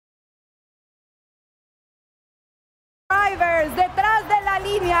MatchLIVers detrás de la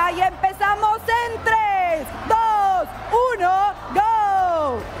línea y empezamos en 3, 2, 1,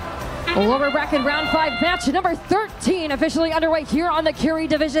 go! Lower bracket round 5 match number 13 officially underway here on the Curie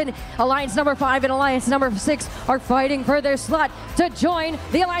division. Alliance number 5 and Alliance number 6 are fighting for their slot to join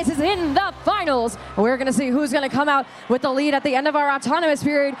the alliances in the finals. We're going to see who's going to come out with the lead at the end of our autonomous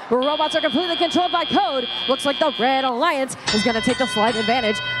period, where robots are completely controlled by code. Looks like the Red Alliance is going to take the slight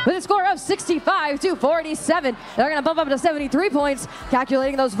advantage with a score of 65 to 47. They're going to bump up to 73 points,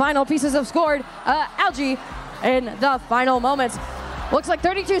 calculating those final pieces of scored algae in the final moments. Looks like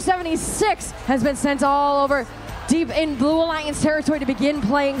 3276 has been sent all over deep in Blue Alliance territory to begin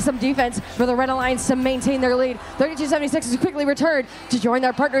playing some defense for the Red Alliance to maintain their lead. 3276 is quickly returned to join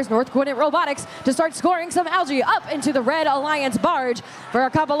their partners North Coordinate Robotics to start scoring some algae up into the Red Alliance barge for a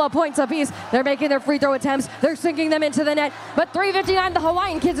couple of points apiece. They're making their free throw attempts. They're sinking them into the net. But 359, the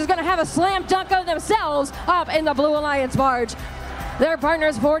Hawaiian Kids, is going to have a slam dunk of themselves up in the Blue Alliance barge. Their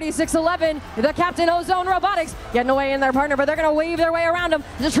partners, 4611, the Captain Ozone Robotics, getting away in their partner, but they're going to weave their way around them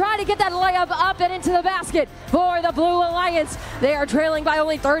to try to get that layup up and into the basket for the Blue Alliance. They are trailing by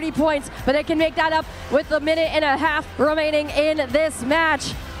only 30 points, but they can make that up with a minute and a half remaining in this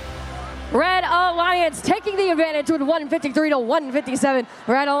match. Red Alliance taking the advantage with 153 to 157.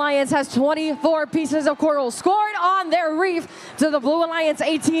 Red Alliance has 24 pieces of coral scored on their reef to the Blue Alliance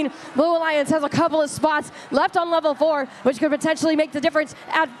 18. Blue Alliance has a couple of spots left on level 4, which could potentially make the difference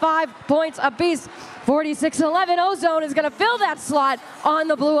at 5 points apiece. 4611 Ozone is going to fill that slot on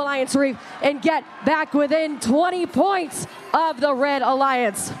the Blue Alliance reef and get back within 20 points of the Red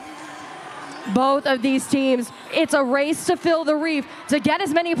Alliance. Both of these teams, it's a race to fill the reef, to get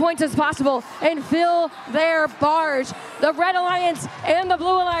as many points as possible and fill their barge. The Red Alliance and the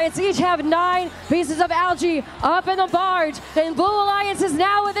Blue Alliance each have 9 pieces of algae up in the barge, and Blue Alliance is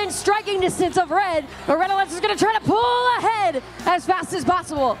now within striking distance of Red. The Red Alliance is going to try to pull ahead as fast as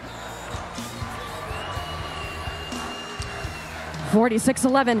possible.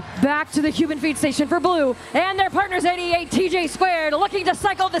 4611 back to the human feed station for Blue, and their partners 88 TJ Squared looking to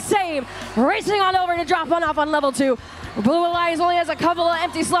cycle the same, racing on over to drop one off on level 2. Blue Alliance only has a couple of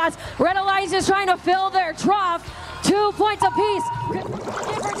empty slots. Red Alliance is trying to fill their trough. 2 points apiece.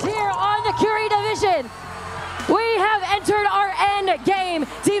 Difference here on the Curie division. We have entered our end game.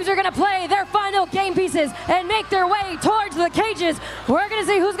 Teams are going to play their final game pieces and make their way towards the cages. We're going to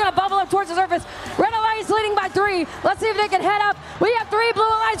see who's going to bubble up towards the surface. Red Alliance leading by 3. Let's see if they can head up. We have 3 Blue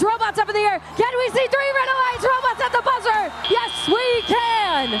Alliance robots up in the air. Can we see 3 Red Alliance robots at the buzzer? Yes, we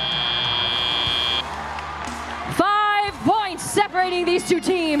can. 5 points separating these two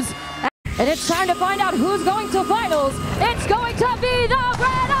teams. And it's time to find out who's going to finals. It's going to be the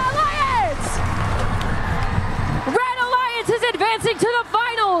Red Alliance. Red Alliance is advancing to the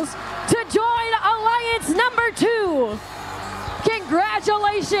finals to join Alliance number 2.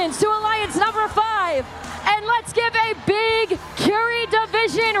 Congratulations to Alliance number 5. And let's give a big